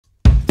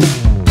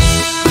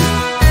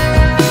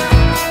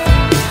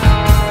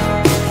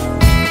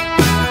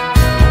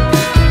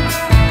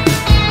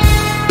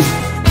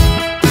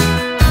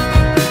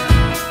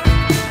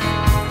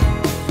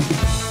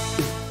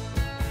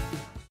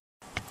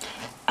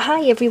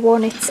Hi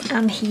everyone, it's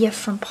Anne here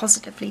from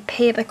Positively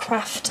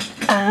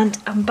Papercraft, and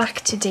I'm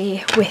back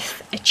today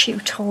with a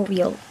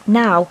tutorial.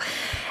 Now,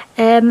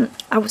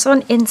 I was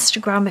on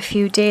Instagram a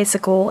few days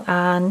ago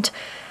and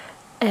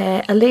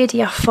a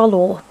lady I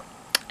follow,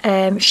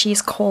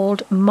 she's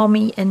called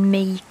Mommy and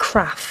Me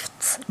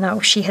Crafts. Now,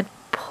 she had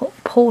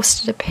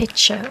posted a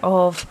picture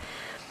of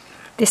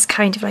this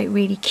kind of like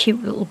really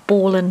cute little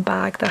bowling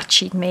bag that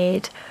she'd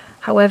made.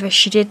 However,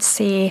 she did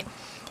say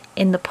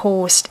in the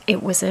post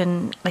it was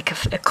in like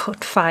a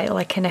cut file,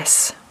 like an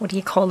what do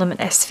you call them, an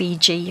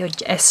SVG or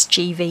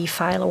SGV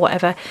file or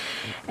whatever,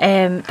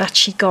 that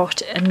she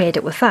got and made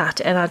it with that.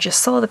 And I just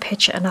saw the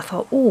picture and I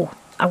thought, oh,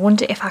 I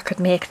wonder if I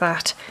could make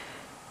that,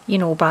 you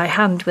know, by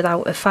hand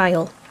without a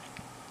file.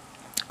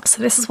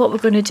 So this is what we're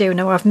going to do.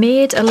 Now, I've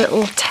made a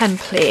little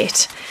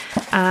template,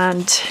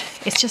 and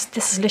it's just,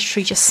 this is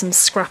literally just some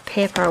scrap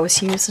paper I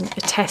was using to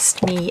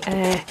test me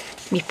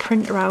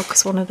printer out,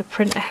 because one of the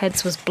printer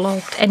heads was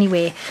blocked.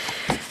 Anyway,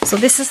 so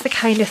this is the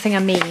kind of thing I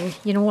mean,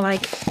 you know,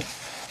 like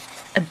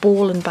a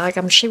bowling bag,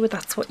 I'm sure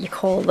that's what you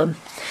call them.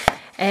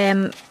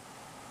 And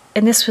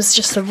this was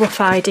just a rough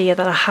idea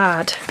that I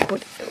had,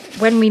 but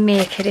when we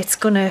make it, it's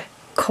going to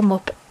come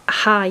up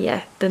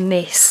higher than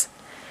this.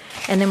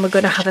 And then we're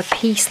going to have a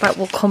piece that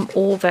will come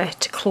over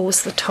to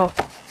close the top.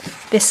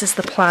 This is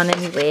the plan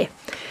anyway.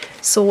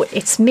 So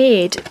it's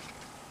made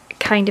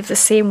kind of the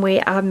same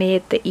way I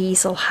made the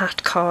easel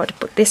hat card,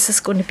 but this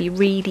is going to be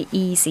really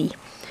easy.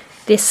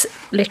 This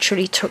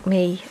literally took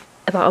me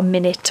about a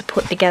minute to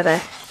put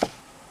together,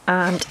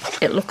 and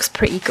it looks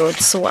pretty good.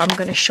 So I'm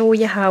going to show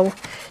you how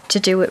to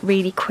do it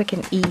really quick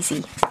and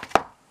easy.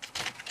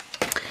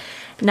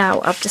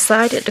 Now, I've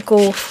decided to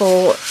go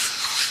for,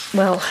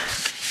 well,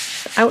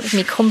 out of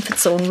my comfort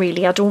zone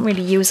really. I don't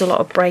really use a lot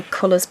of bright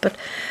colours, but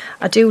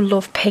I do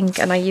love pink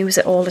and I use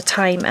it all the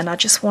time, and I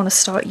just want to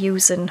start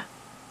using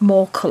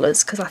more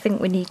colours because I think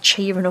we need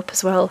cheering up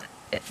as well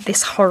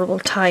this horrible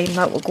time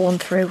that we're going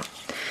through.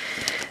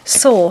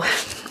 So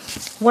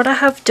what I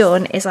have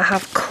done is I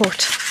have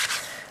cut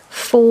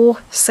 4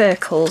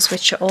 circles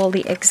which are all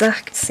the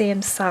exact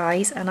same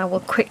size, and I will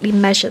quickly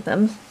measure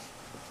them.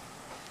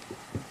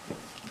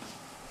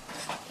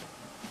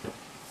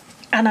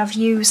 And I've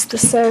used the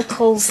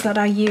circles that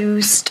I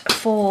used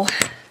for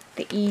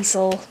the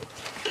easel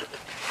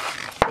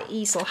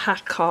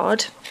hat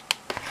card.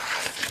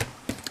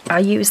 I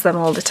use them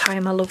all the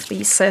time. I love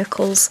these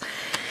circles.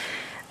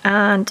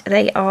 And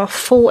they are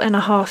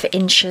 4.5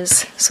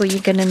 inches. So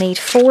you're going to need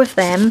 4 of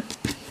them.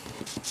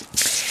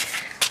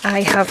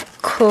 I have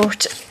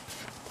cut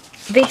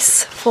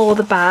this for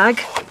the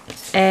bag.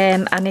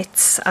 And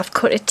I've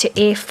cut it to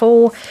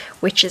A4,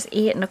 which is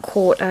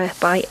 8.25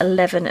 by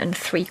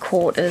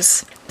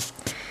 11.75.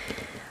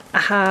 I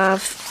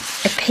have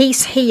a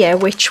piece here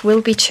which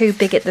will be too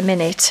big at the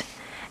minute,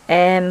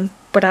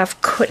 but I've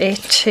cut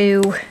it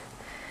to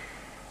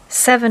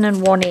 7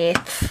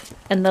 1/8,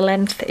 and the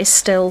length is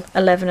still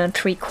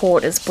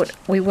 11.75, but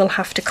we will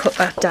have to cut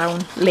that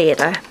down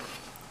later.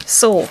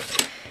 So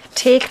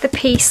take the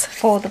piece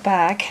for the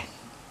bag,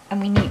 and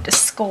we need to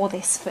score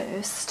this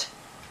first.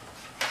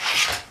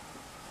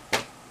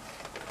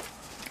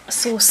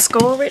 So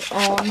score it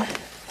on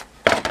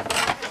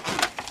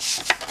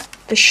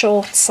the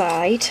short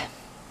side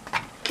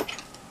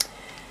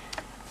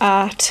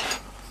at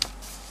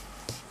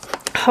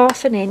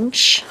 1/2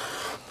 inch,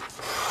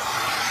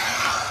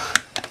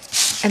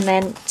 and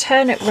then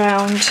turn it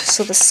round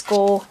so the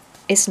score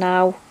is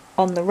now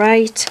on the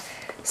right.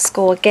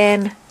 Score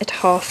again at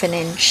 1/2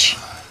 inch.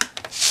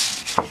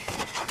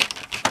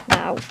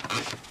 Now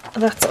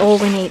that's all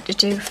we need to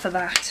do for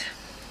that.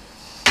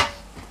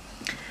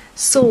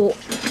 So,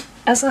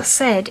 as I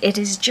said, it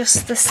is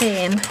just the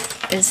same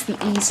as the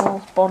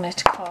easel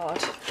bonnet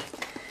card.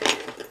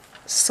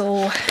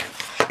 So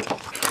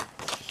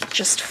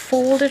just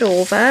fold it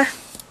over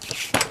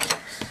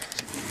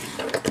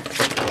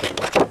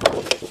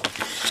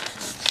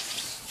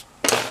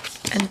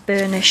and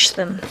burnish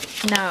them.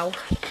 Now,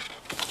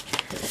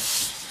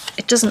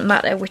 it doesn't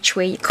matter which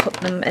way you cut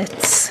them,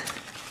 it's,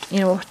 you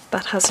know,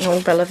 that has no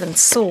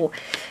relevance. So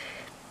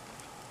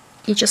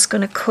you're just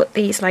going to cut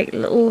these like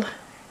little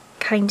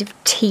kind of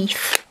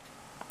teeth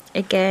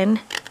again,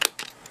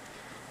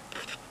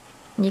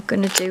 and you're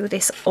going to do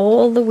this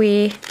all the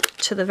way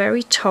to the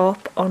very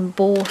top on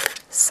both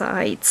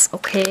sides,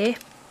 okay?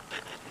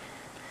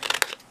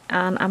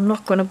 And I'm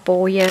not going to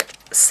bore you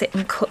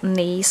sitting cutting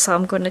these, so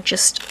I'm going to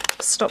just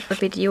stop the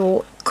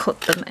video,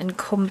 cut them, and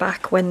come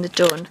back when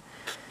they're done.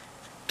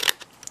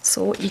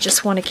 So you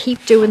just want to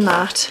keep doing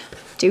that,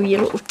 do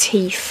your little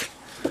teeth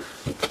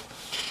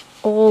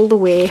all the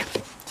way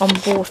on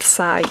both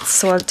sides.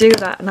 So I'll do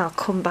that and I'll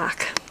come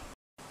back.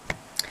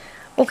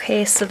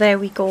 Okay, so there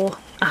we go.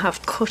 I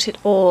have cut it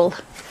all,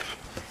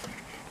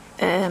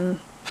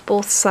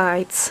 both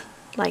sides,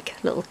 like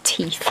little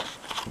teeth.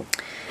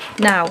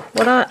 Now,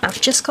 what I've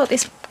just got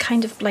this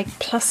kind of like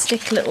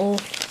plastic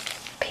little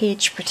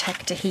page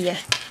protector here,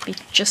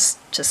 just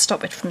to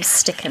stop it from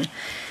sticking.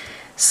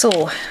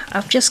 So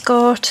I've just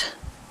got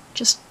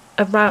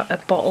a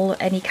bottle,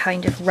 any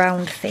kind of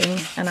round thing,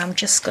 and I'm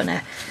just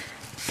gonna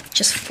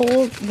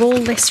roll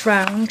this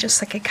round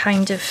just like a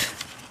kind of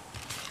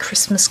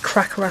Christmas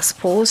cracker, I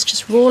suppose.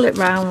 Just roll it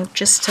round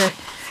just to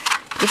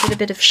give it a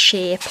bit of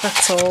shape,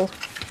 that's all.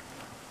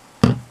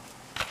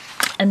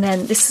 And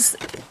then this is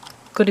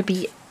going to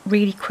be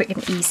really quick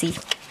and easy.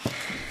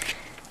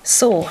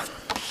 So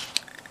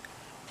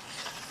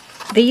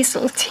these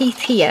little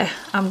teeth here,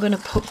 I'm going to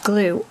put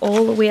glue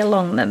all the way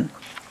along them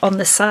on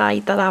the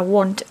side that I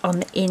want on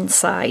the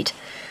inside.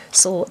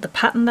 So the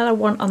pattern that I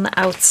want on the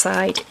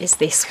outside is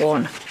this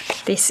one.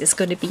 This is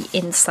going to be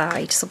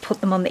inside, so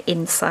put them on the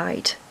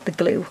inside, the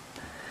glue.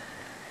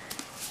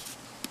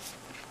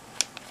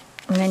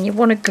 And then you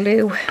want to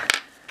glue,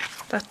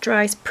 that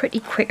dries pretty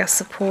quick, I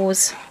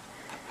suppose.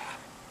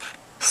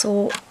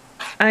 So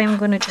I'm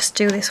going to just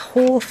do this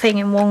whole thing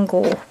in one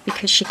go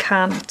because you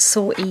can, it's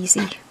so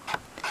easy.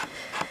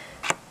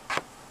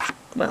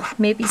 Well,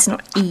 maybe it's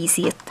not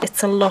easy,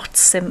 it's a lot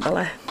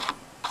simpler.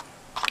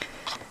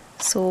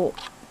 So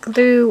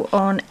glue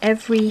on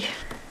every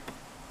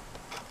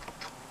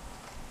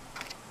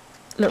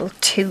little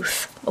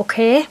tooth,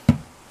 okay?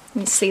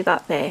 You see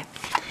that there.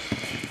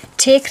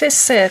 Take this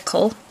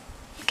circle,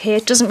 okay,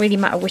 it doesn't really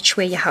matter which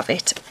way you have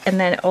it, and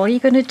then all you're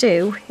going to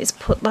do is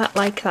put that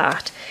like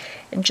that,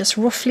 and just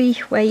roughly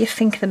where you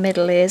think the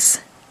middle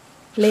is,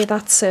 lay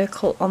that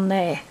circle on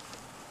there,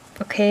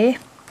 okay?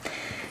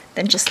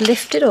 Then just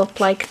lift it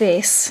up like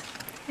this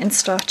and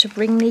start to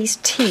bring these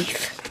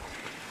teeth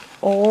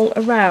all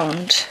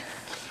around,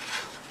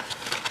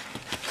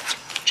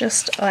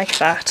 just like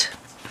that,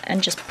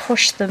 and just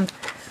push them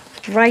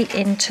right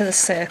into the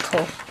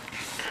circle.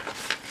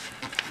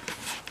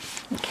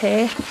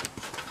 Okay,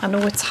 I know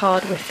it's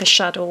hard with the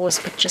shadows,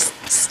 but just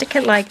stick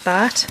it like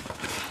that.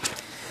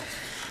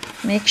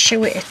 Make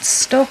sure it's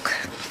stuck,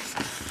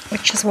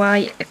 which is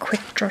why a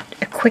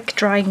quick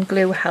drying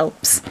glue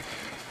helps.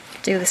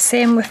 Do the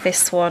same with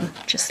this one,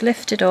 just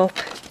lift it up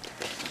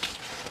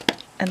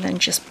and then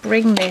just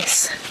bring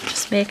this,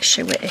 just make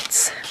sure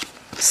it's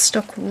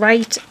stuck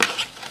right,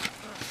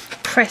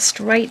 pressed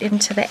right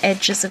into the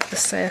edges of the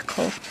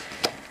circle,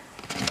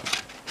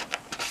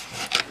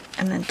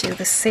 and then do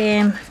the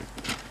same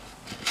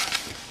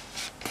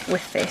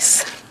with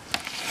this,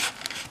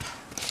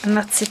 and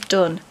that's it,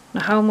 done.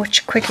 Now how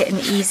much quicker and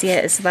easier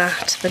is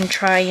that than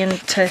trying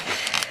to,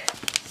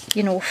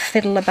 you know,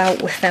 fiddle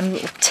about with them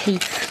little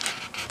teeth.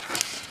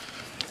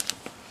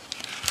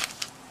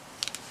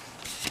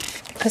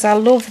 Because I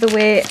love the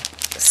way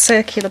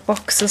circular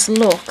boxes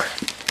look,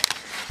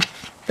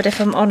 but if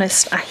I'm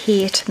honest, I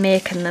hate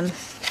making them.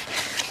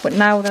 But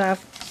now that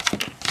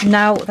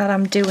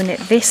I'm doing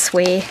it this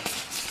way,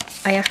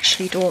 I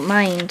actually don't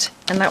mind,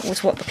 and that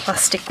was what the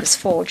plastic was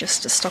for,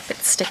 just to stop it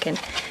sticking.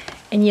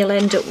 And you'll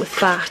end up with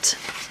that.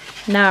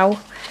 Now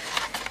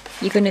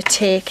you're going to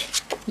take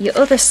your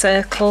other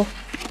circle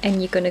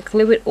and you're going to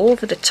glue it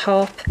over the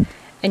top,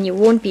 and you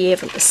won't be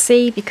able to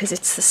see because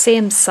it's the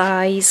same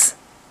size.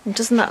 And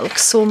doesn't that look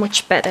so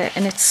much better,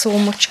 and it's so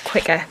much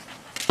quicker?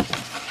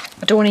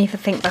 I don't even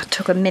think that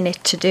took a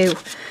minute to do.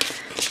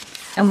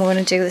 And we're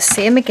going to do the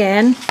same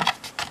again.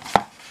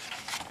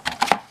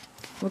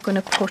 We're going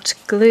to put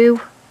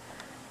glue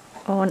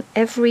on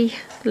every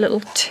little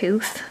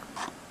tooth.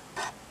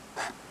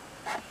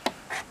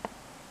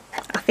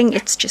 I think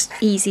it's just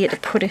easier to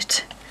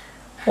put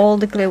all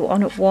the glue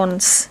on at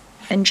once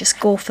and just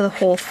go for the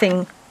whole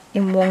thing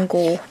in one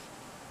go.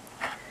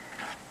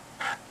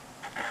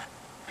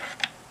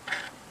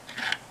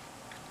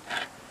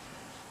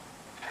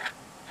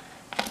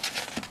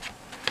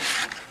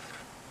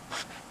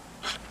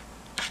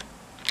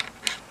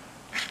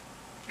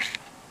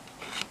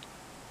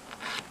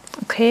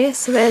 Okay,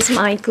 so there's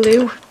my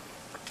glue.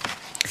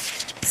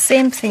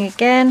 Same thing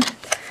again.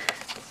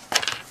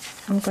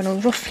 I'm going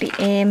to roughly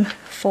aim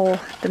for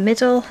the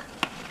middle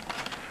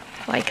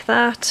like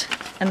that,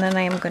 and then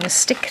I am going to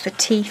stick the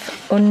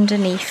teeth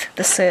underneath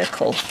the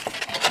circle.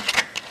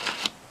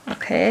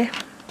 Okay,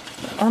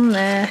 on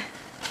there,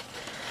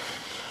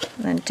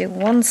 and then do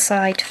one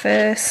side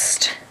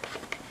first.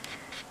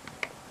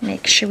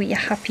 Make sure you're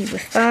happy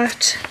with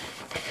that.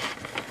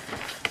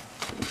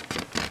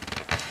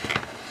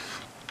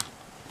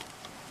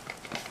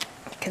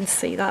 Can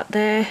see that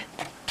there,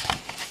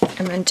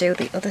 and then do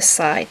the other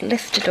side,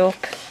 lift it up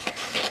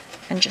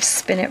and just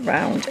spin it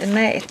round, and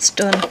there it's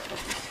done.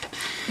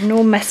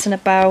 No messing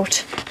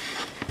about,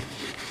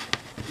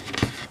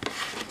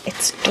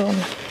 it's done.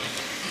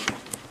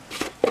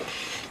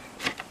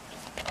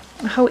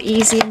 How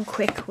easy and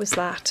quick was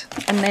that?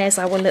 And there's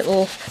our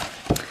little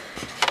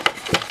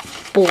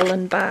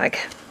bowling bag.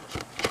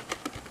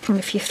 And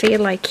if you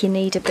feel like you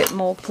need a bit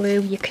more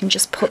glue, you can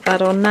just put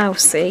that on now,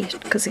 see,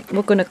 because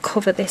we're going to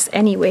cover this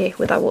anyway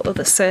with our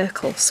other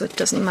circle, so it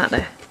doesn't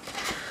matter.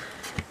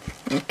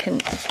 You can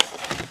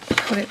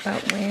put it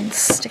that way and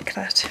stick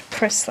that,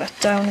 press that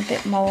down a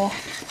bit more.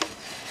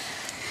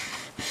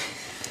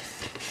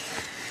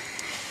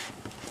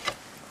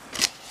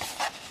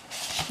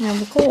 There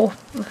we go.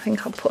 I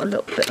think I'll put a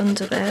little bit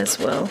under there as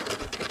well.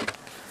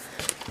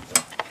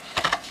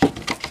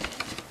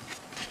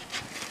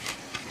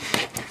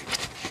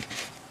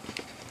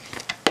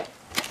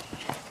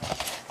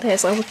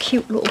 there's our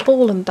cute little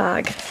bowling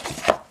bag,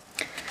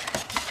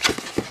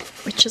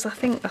 which is, I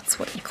think that's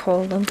what you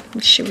call them. I'm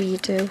sure you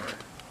do.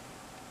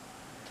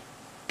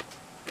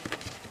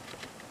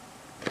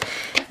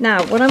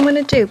 Now what I'm going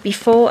to do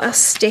before I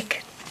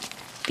stick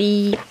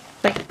the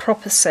like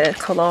proper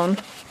circle on,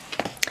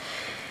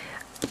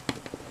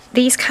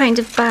 these kind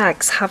of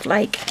bags have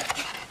like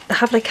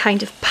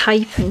kind of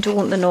piping,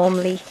 don't they,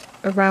 normally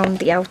around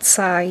the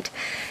outside.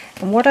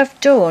 And what I've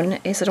done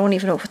is, I don't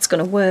even know if it's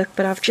going to work,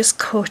 but I've just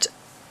cut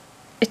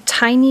a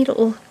tiny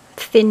little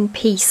thin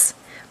piece,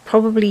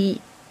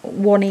 probably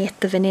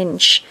 1/8 of an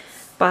inch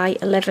by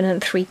 11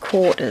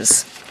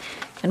 3/4.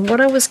 And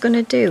what I was going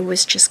to do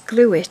was just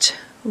glue it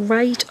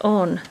right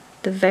on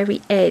the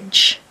very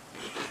edge,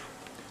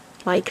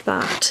 like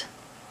that,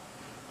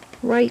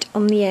 right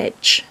on the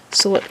edge,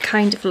 so it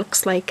kind of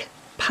looks like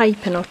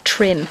piping or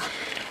trim.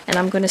 And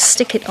I'm going to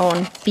stick it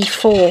on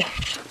before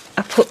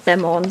I put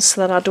them on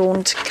so that I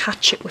don't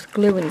catch it with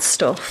glue and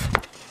stuff.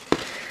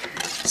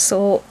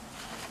 So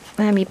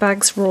there, my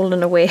bag's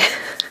rolling away.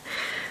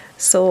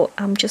 So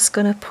I'm just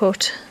going to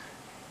put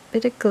a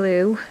bit of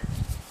glue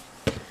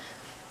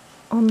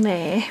on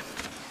there.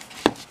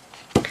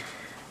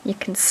 You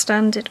can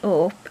stand it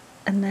up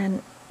and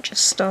then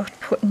just start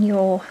putting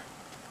your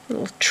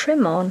little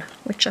trim on,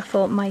 which I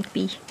thought might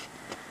be,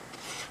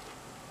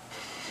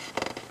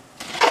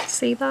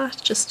 see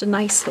that? Just a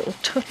nice little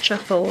touch, I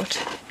thought.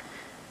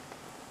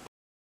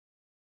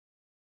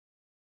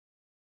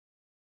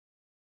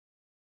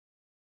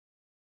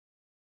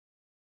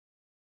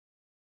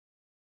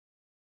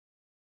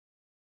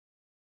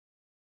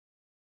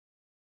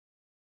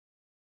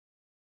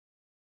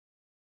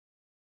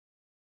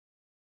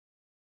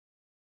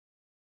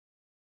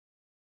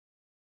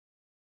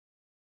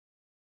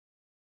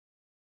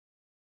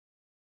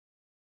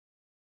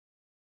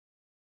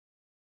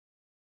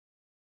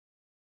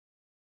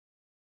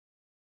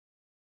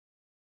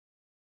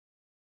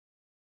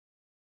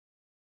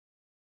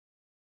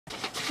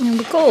 There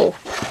we go.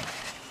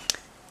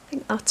 I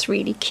think that's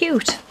really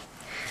cute.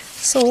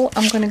 So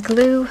I'm going to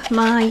glue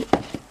my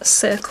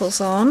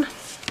circles on.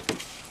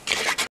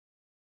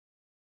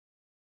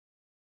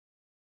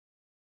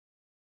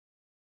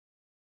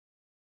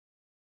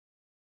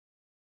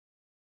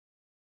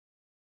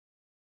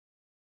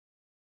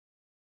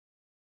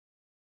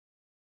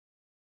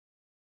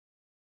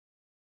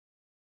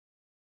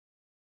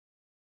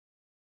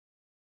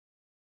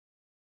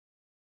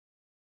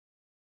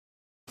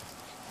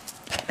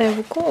 There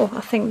we go.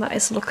 I think that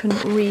is looking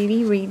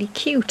really, really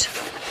cute.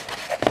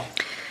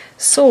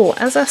 So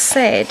as I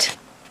said,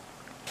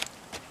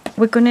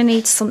 we're going to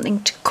need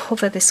something to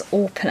cover this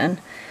opening.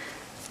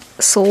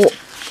 So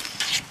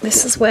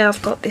this is where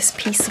I've got this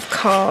piece of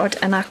card,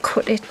 and I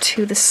cut it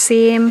to the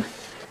same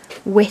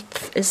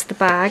width as the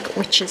bag,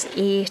 which is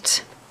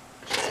 8.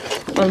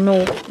 Well,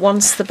 no,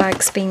 once the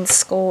bag's been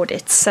scored,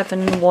 it's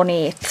 7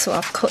 1/8. So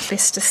I've cut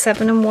this to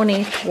 7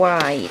 1/8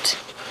 wide.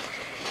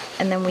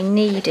 And then we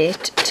need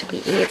it to be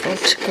able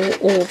to go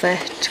over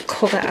to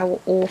cover our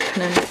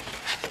opening.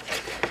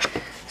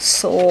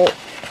 So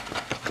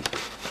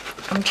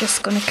I'm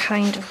just going to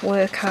kind of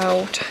work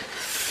out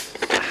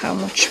how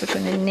much we're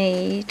going to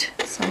need.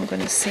 So I'm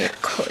going to say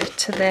cut it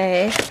to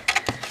there.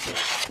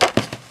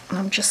 And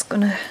I'm just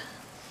going to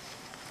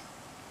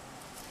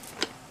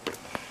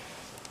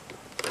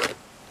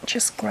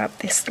just grab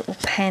this little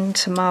pen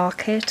to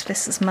mark it.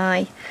 This is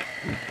my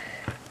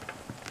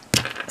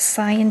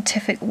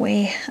scientific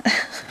way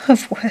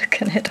of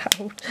working it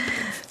out.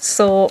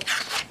 So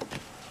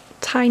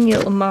tiny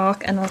little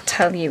mark, and I'll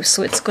tell you.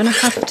 So it's going to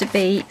have to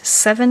be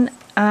 7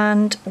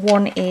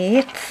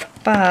 1/8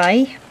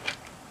 by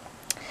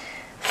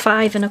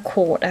 5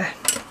 1/4.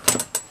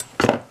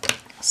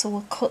 So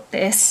we'll cut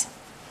this.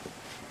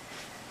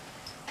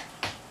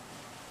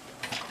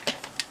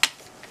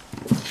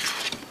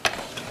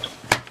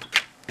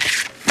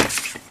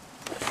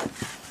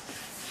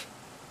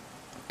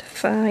 To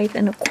 5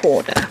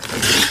 1/4.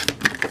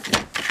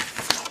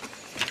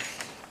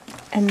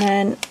 And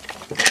then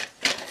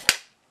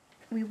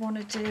we want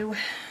to do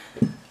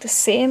the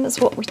same as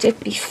what we did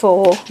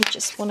before. We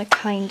just want to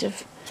kind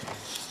of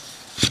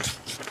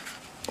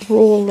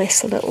roll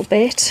this a little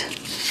bit.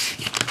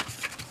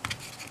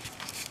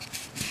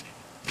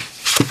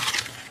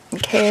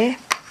 Okay.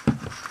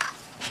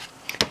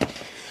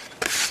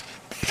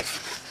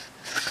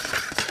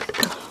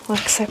 Well,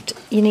 except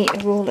you need to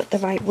roll it the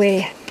right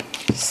way.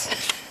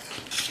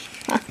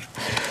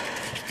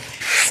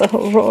 So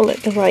roll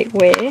it the right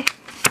way.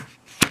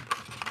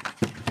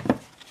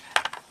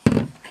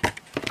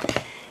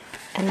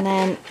 And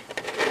then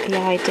the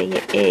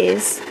idea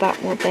is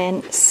that will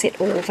then sit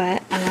over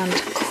and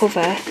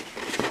cover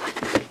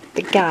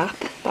the gap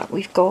that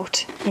we've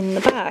got in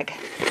the bag.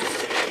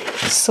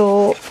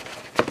 So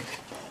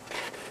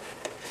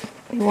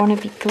we want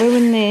to be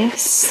gluing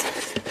this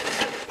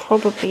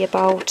probably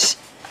about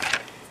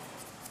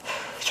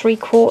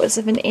 3/4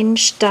 of an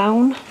inch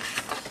down.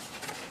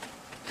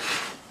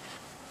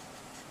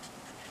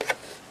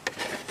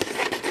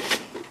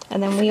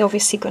 and then we're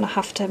obviously going to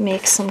have to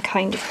make some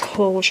kind of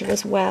closure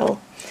as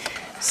well.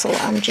 So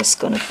I'm just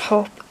going to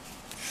pop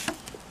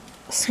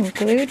some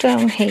glue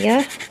down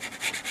here.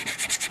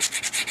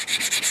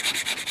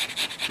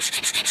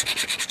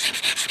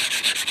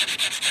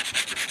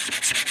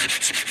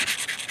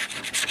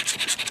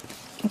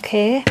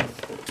 Okay.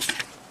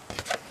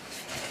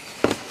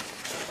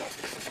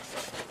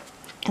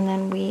 And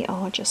then we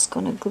are just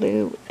going to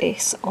glue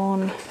this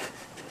on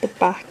the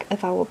back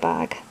of our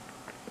bag.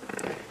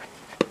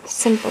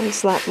 Simple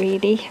as that,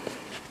 really.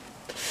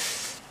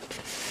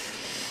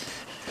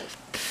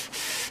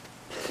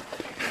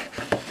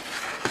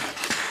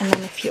 And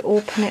then if you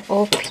open it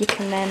up, you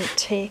can then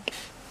take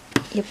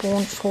your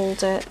bone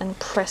folder and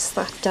press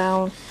that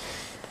down.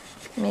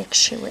 Make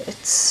sure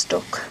it's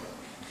stuck.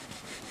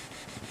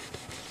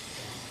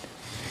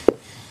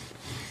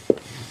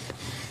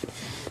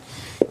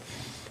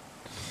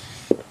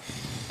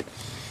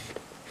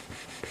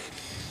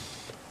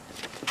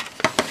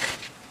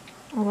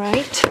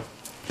 Alright,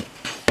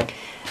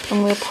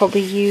 and we'll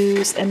probably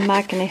use a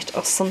magnet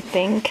or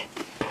something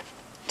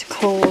to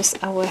close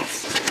our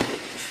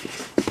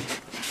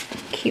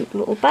cute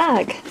little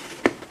bag.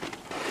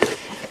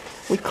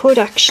 We could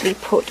actually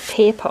put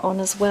paper on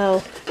as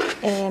well,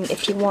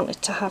 if you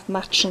wanted to have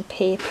matching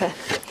paper.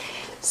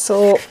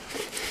 So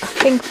I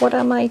think what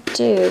I might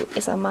do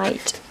is I'm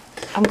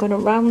going to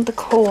round the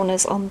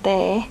corners on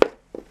there.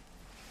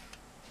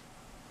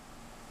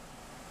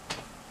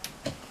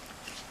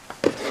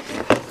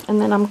 And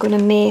then I'm going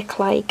to make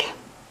like,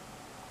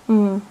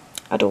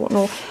 I don't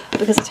know,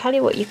 because I tell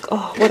you what,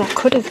 what I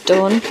could have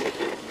done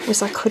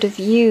was I could have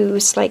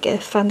used like a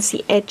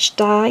fancy edge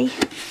dye,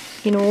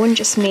 you know, and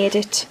just made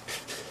it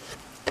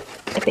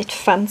a bit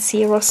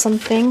fancier or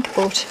something,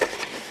 but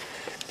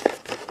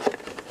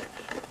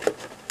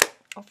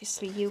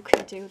obviously you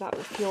can do that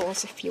with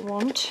yours if you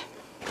want.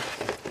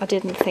 I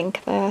didn't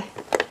think there.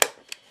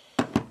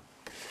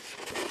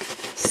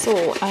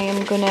 So I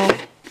am going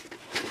to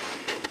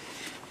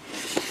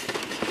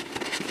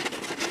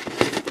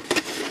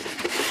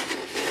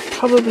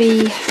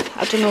probably,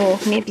 I don't know,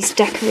 maybe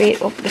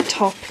decorate up the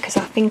top because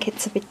I think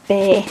it's a bit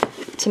bare.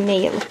 To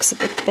me it looks a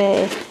bit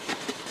bare.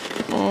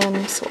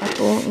 So I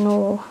don't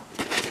know.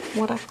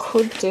 What I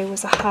could do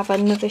is I have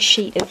another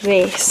sheet of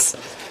this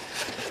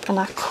and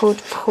I could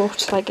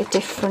put like a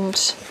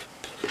different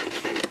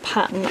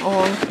pattern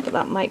on, but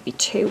that might be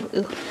too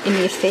in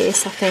your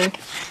face, I think.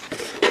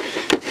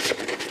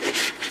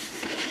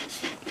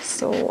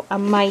 So I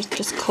might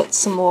just cut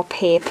some more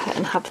paper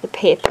and have the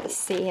paper the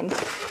same.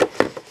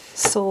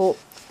 So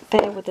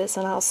bear with us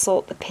and I'll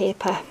sort the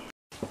paper.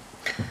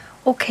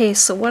 Okay,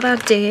 so what I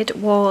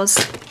did was,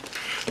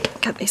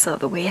 get this out of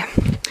the way,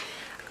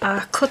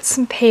 I cut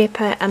some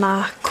paper and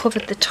I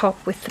covered the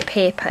top with the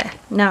paper.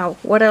 Now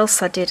what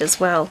else I did as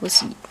well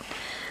was,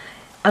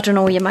 I don't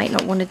know, you might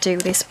not want to do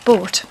this,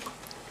 but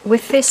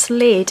with this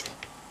lid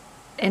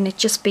and it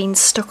just being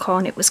stuck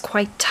on, it was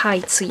quite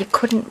tight, so you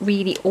couldn't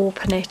really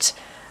open it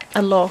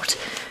a lot.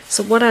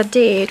 So what I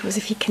did was,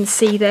 if you can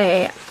see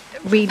there,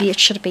 really it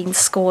should have been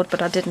scored,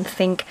 but I didn't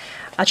think.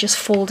 I just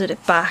folded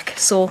it back.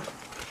 So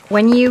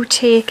when you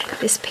take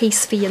this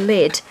piece for your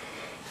lid,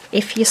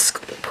 if you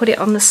put it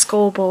on the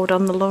scoreboard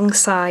on the long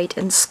side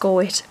and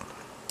score it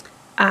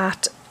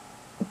at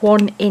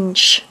 1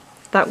 inch,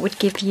 that would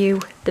give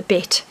you the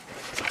bit,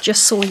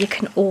 just so you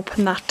can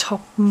open that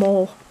top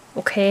more.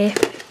 Okay,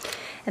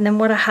 and then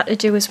what I had to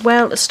do as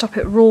well to stop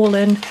it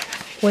rolling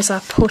was I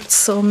put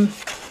some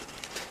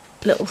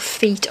little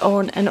feet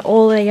on, and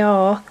all they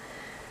are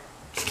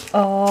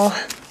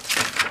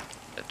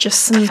just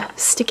some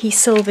sticky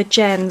silver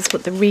gems,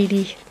 but they're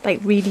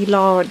really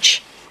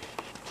large,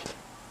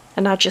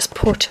 and I just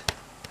put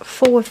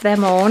 4 of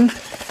them on,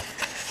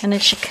 and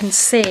as you can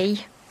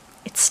see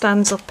it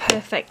stands up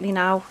perfectly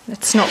now.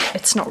 It's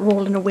not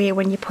rolling away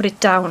when you put it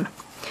down.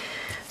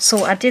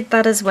 So I did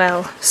that as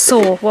well.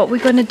 So what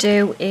we're going to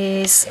do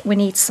is we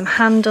need some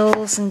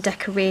handles and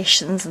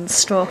decorations and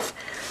stuff.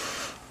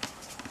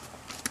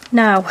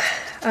 Now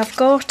I've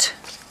got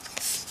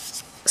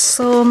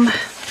some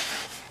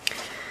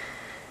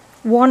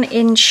 1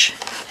 inch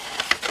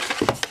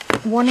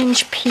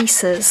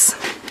pieces,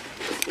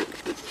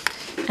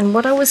 and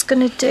what I was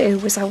going to do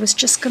was I was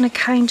just going to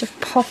kind of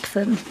pop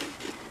them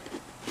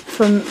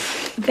from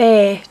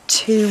there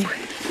to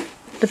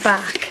the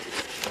back.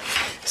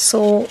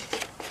 So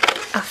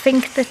I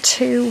think they're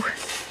too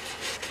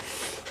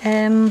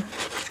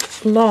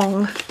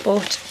long,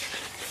 but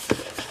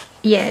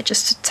yeah,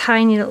 just a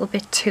tiny little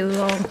bit too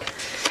long.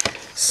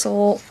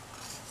 So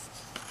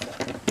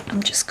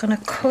I'm just going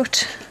to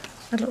cut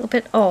a little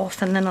bit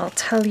off, and then I'll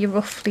tell you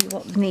roughly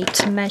what we need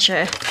to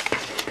measure,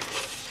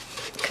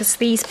 because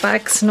these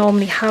bags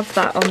normally have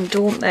that on,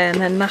 don't they,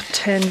 and then that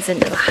turns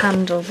into the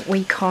handle, but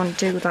we can't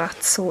do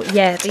that. So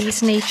yeah,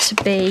 these need to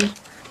be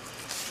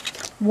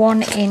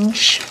 1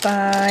 inch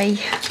by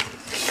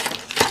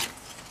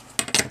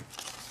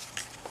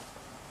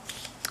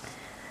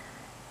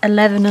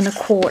 11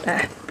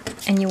 1/4,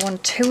 and you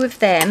want 2 of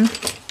them,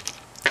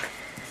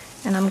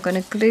 and I'm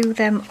going to glue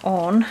them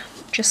on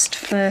just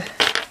for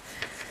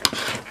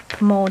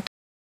more.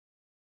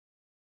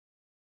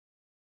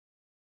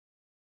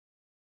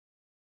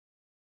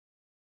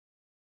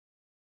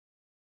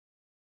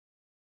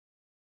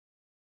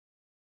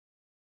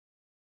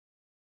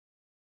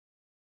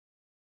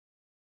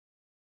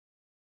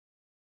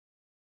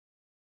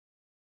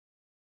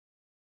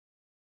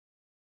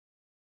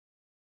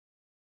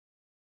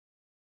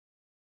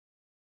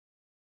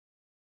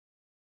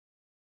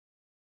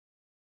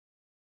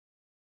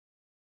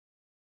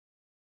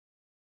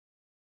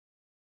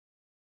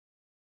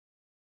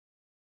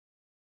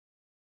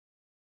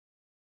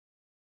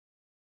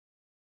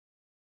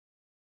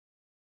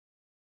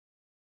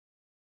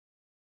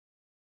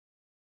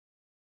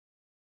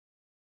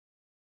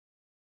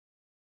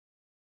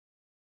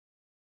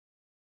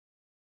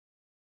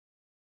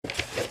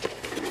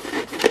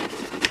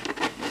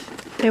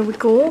 There we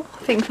go.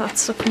 I think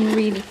that's looking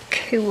really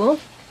cool.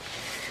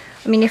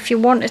 I mean, if you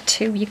wanted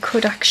to, you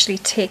could actually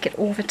take it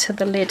over to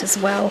the lid as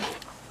well.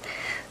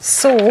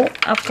 So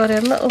I've got a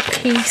little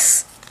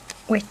piece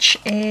which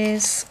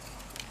is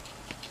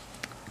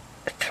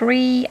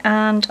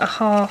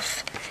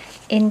 3.5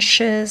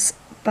 inches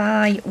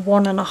by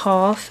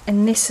 1.5,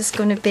 and this is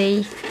going to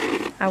be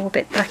our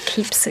bit that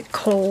keeps it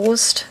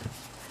closed.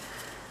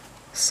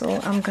 So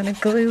I'm going to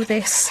glue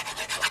this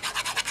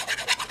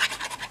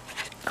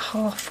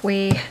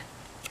halfway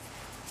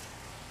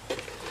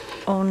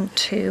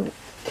onto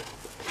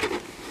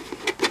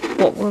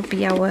what will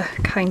be our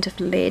kind of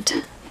lid.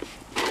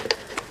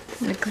 I'm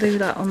going to glue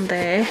that on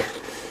there.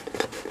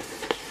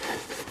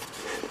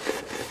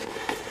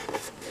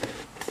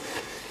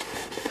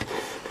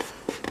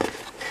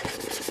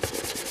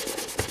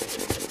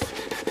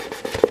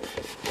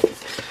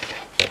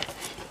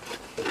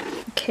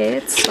 Okay,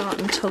 it's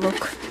starting to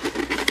look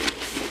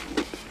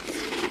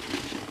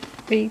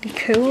really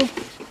cool.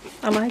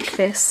 I like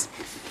this.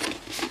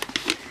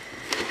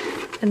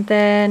 And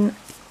then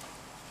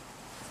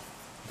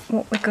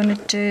what we're going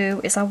to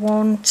do is I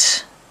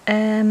want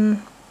the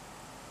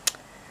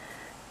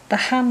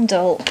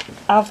handle.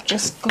 I've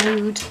just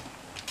glued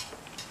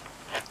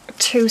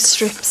 2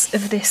 strips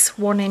of this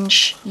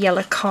 1-inch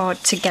yellow card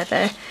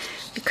together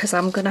because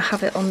I'm going to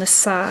have it on the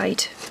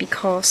side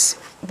because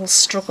we'll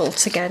struggle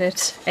to get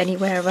it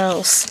anywhere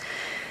else.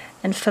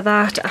 And for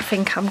that I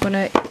think I'm going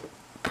to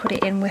put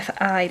it in with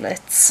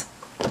eyelets.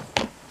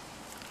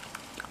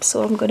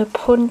 So I'm going to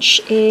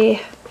punch just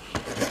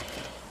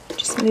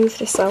move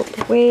this out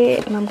the way,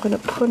 and I'm going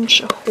to punch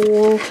a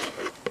hole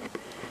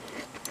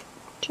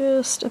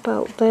just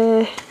about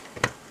there.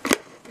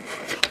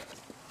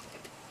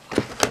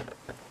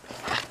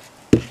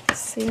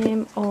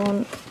 Same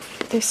on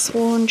this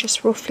one,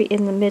 just roughly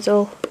in the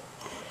middle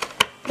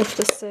of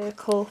the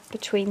circle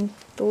between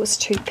those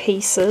 2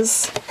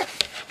 pieces.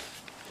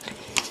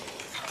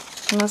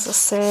 And as I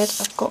said,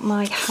 I've got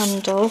my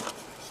handle.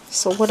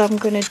 So what I'm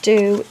going to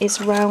do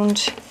is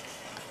round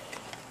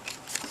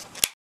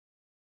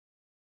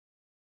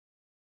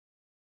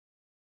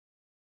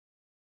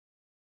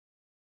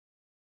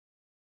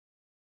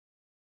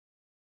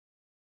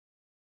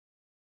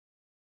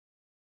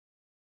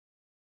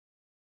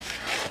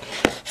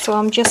So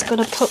I'm just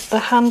going to put the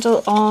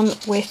handle on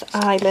with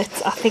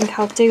eyelets. I think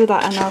I'll do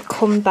that and I'll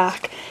come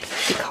back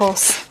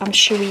because I'm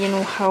sure you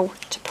know how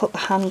to put the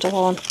handle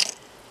on.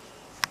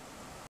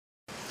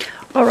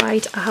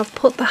 Alright, I have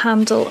put the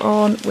handle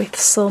on with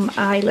some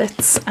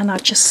eyelets and I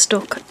just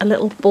stuck a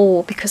little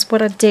bow, because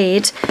what I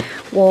did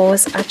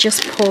was I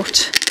just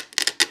put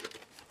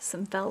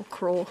some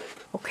Velcro,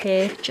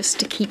 okay, just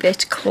to keep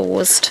it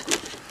closed,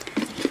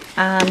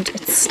 and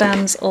it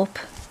stands up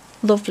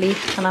lovely,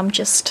 and I'm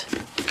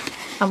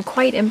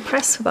quite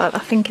impressed with that. I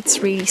think it's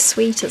really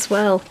sweet as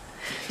well.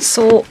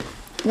 So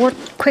what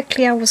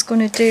quickly I was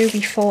going to do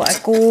before I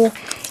go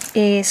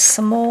is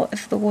some more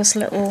of those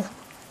little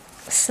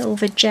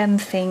silver gem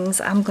things.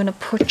 I'm going to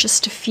put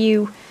just a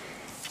few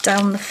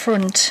down the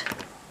front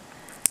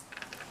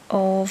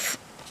of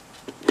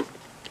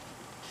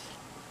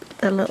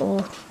the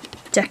little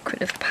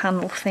decorative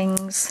panel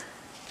things.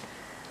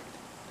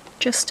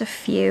 Just a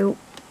few.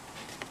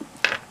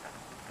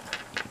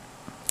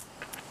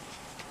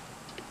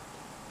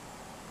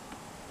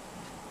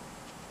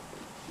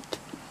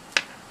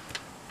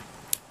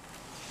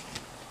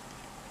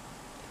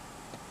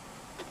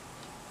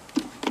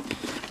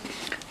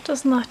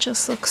 Doesn't that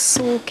just look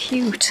so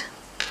cute?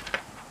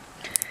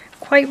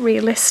 Quite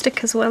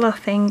realistic as well, I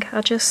think.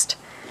 Like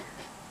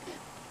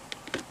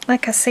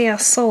I say, I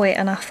saw it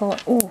and I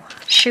thought, oh,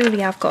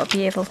 surely I've got to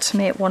be able to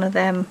make one of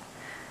them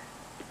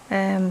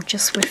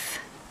just with,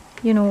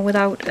 you know,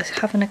 without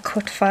having a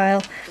cut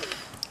file.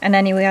 And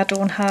anyway, I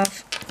don't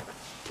have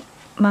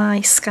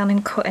my Scan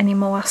and Cut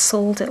anymore. I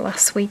sold it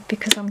last week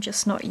because I'm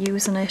just not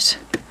using it.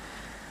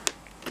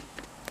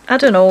 I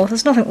don't know,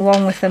 there's nothing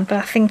wrong with them, but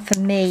I think for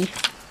me,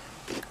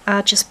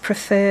 I just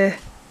prefer,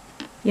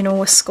 you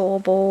know, a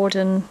scoreboard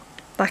and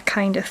that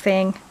kind of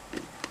thing.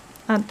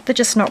 And they're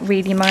just not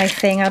really my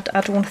thing. I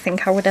don't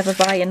think I would ever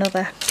buy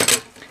another.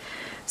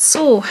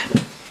 So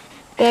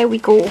there we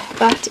go.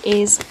 That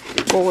is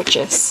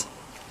gorgeous.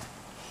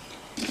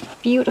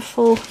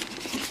 beautiful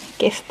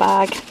gift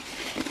bag.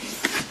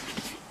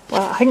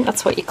 Well, I think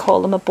that's what you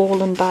call them, a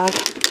bowling bag.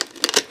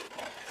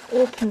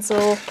 Opens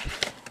up,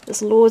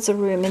 there's loads of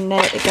room in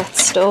there to get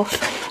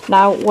stuff.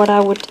 Now what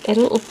a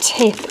little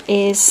tip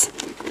is,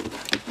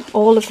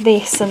 all of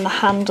this and the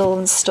handle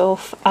and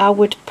stuff, I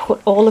would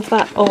put all of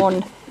that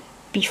on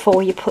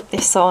before you put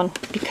this on,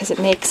 because it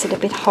makes it a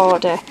bit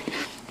harder.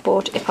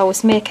 But if I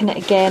was making it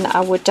again,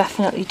 I would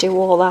definitely do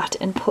all that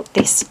and put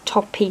this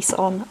top piece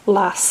on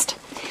last.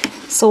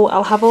 So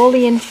I'll have all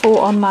the info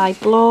on my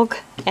blog.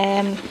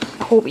 I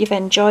hope you've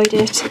enjoyed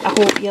it. I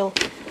hope you'll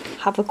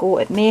have a go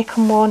at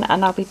making one,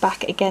 and I'll be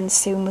back again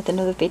soon with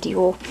another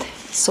video.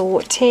 So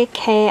take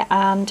care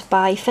and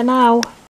bye for now.